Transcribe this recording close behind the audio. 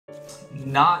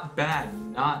Not bad,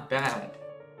 not bad.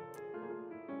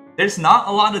 There's not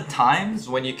a lot of times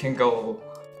when you can go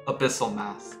Abyssal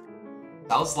Mask.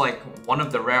 That was like one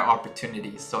of the rare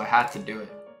opportunities, so I had to do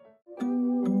it.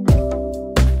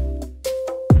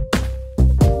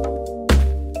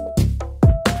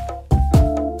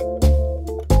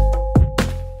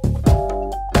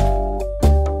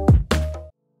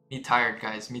 Me tired,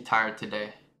 guys. Me tired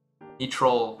today. Me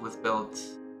troll with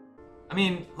builds. I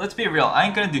mean, let's be real. I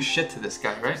ain't gonna do shit to this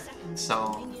guy, right?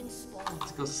 So,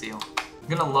 let's go seal. I'm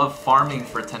gonna love farming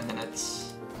for 10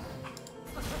 minutes.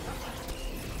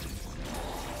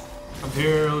 I'm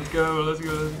here. Let's go. Let's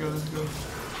go. Let's go. Let's go.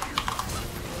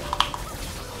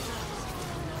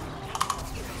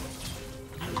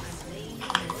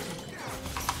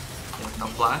 Yeah, no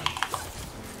flash.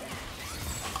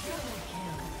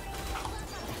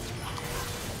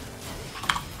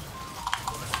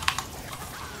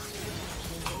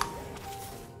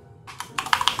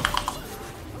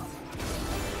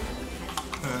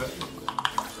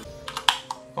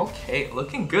 Okay,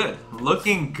 looking good.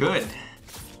 Looking good.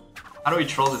 How do we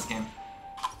troll this game?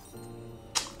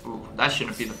 Ooh, that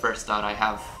shouldn't be the first thought I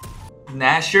have.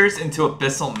 Nashers into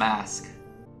Abyssal Mask.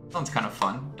 Sounds kind of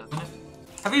fun, doesn't it?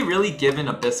 Have we really given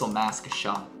Abyssal Mask a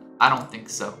shot? I don't think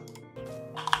so.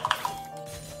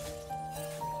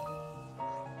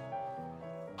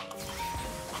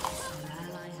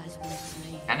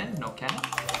 Cannon? No cannon?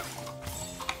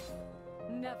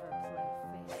 Never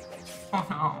play fair. Oh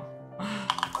no.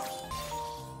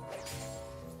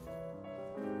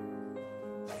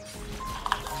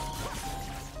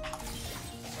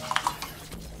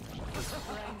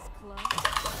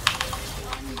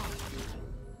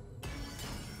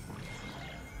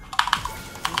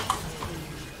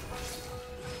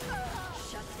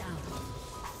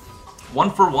 One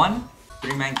for one,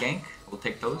 3-man gank. We'll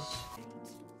take those.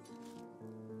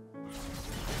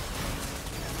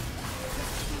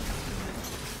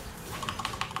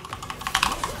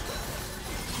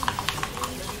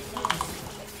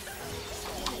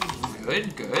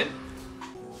 Good, good.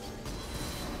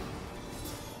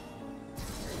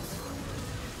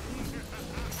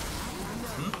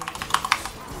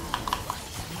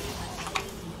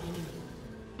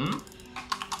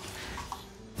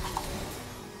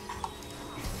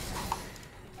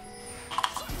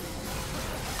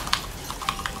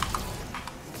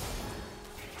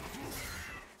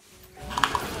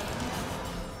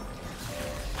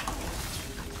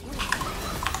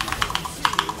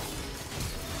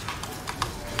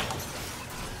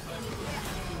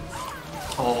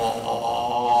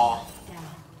 Oh,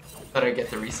 better get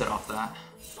the reset off that.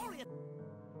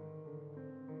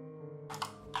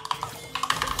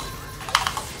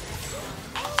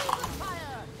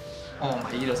 Oh,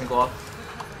 my E doesn't go up.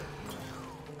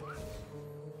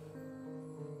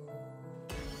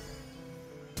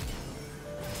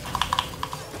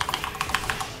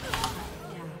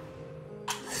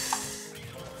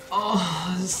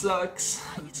 Oh, this sucks.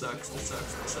 This sucks, this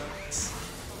sucks, this sucks.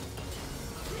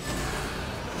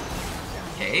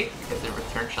 Okay, we get the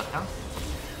return shutdown.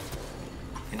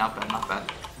 Okay, not bad, not bad.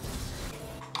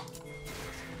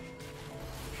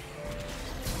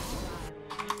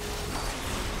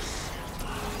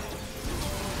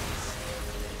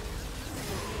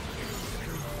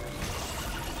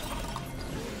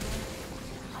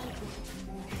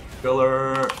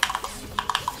 Killer!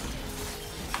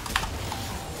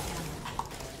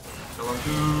 Kill him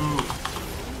too!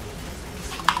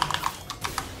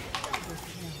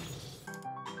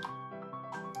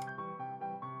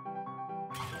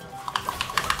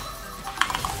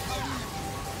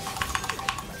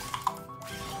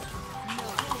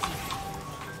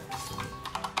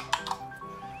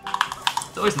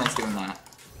 It's always nice doing that.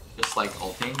 Just like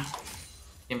ulting.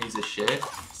 Him use his shit,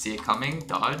 see it coming,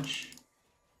 dodge.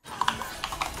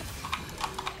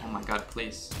 Oh my god,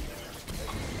 please.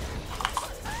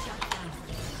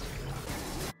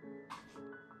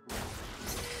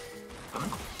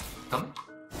 Coming? Coming?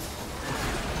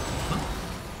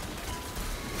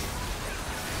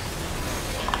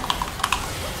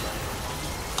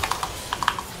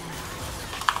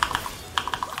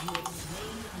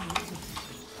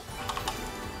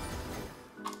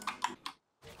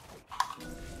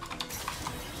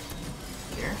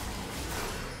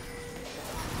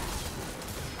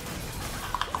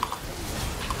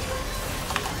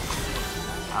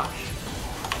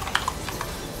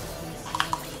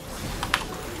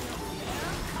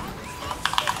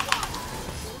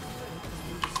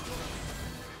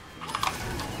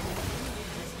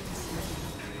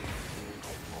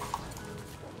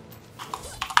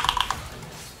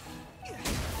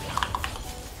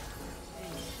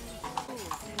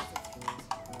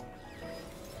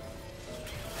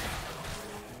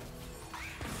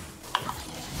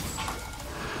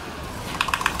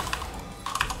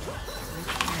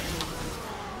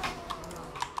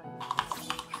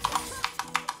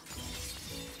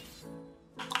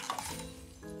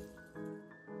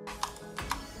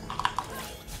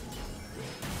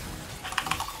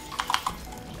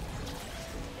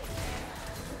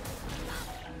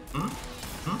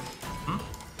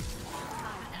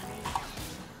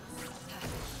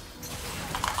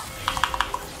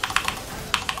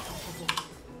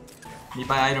 me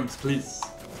buy items, please.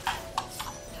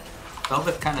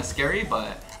 Velvet's kind of scary,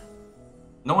 but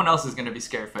no one else is gonna be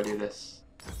scared if I do this.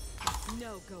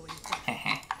 No going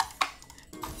back.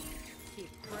 Keep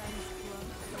friends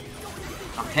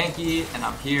close. I'm tanky, and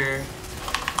I'm here.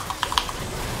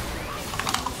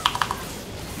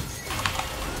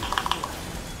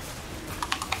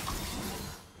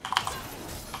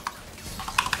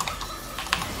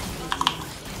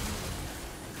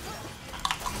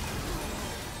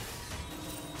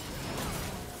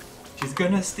 She's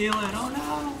gonna steal it, oh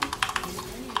no!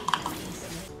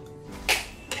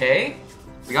 Okay,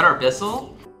 we got our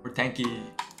Abyssal. We're tanky.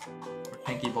 We're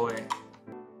tanky boy.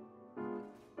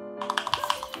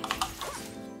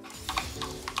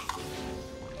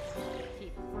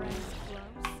 Keep friends close.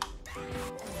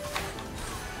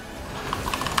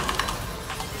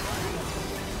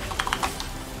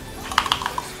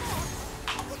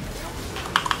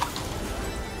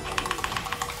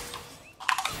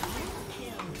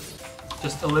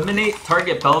 Just eliminate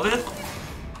target Belveth,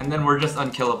 and then we're just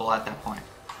unkillable at that point.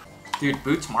 Dude,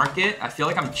 Boots Market, I feel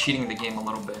like I'm cheating the game a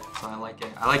little bit, so I like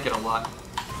it. I like it a lot.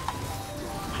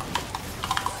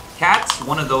 Cat's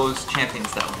one of those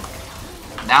champions that,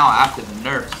 like, now after the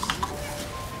nerfs,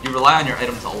 you rely on your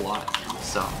items a lot.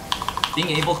 So, being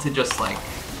able to just, like,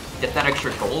 get that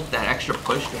extra gold, that extra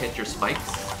push to hit your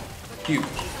spikes, huge.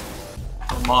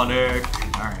 Demonic.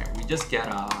 Alright, we just get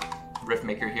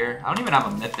Riftmaker here. I don't even have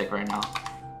a mythic right now.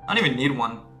 I don't even need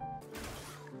one.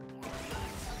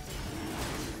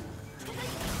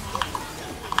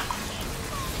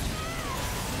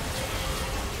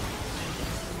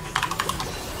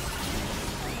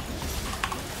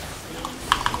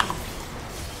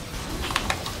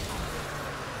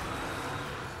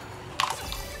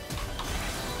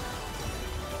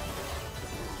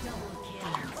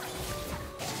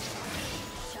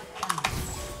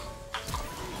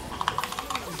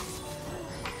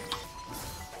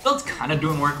 Build's kind of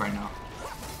doing work right now.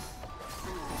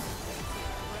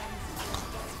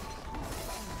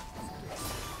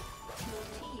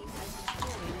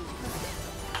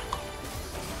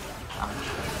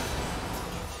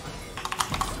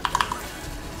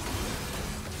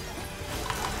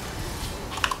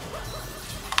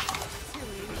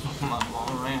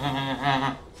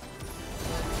 I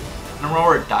don't know why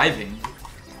we're diving.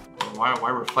 Or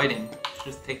why we're fighting.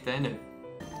 Just take the inhib.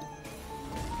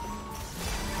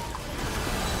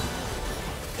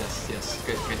 Yes,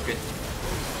 good. I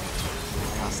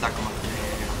gotta stack them up. Yeah.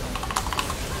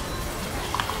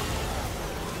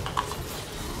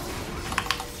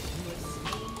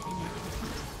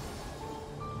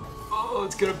 Oh,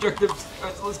 let's get objectives.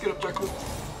 Guys, let's get objectives.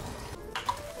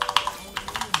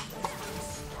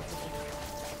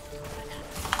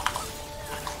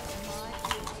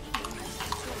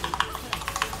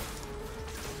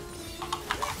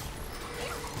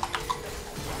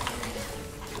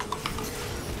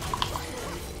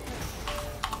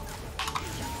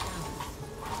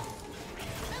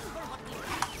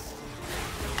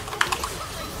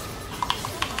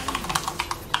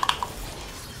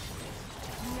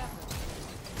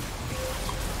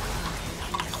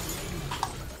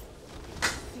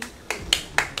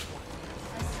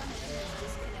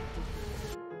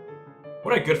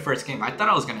 What a good first game. I thought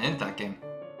I was gonna int that game.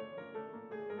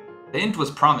 The int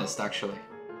was promised, actually.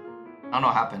 I don't know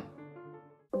what happened.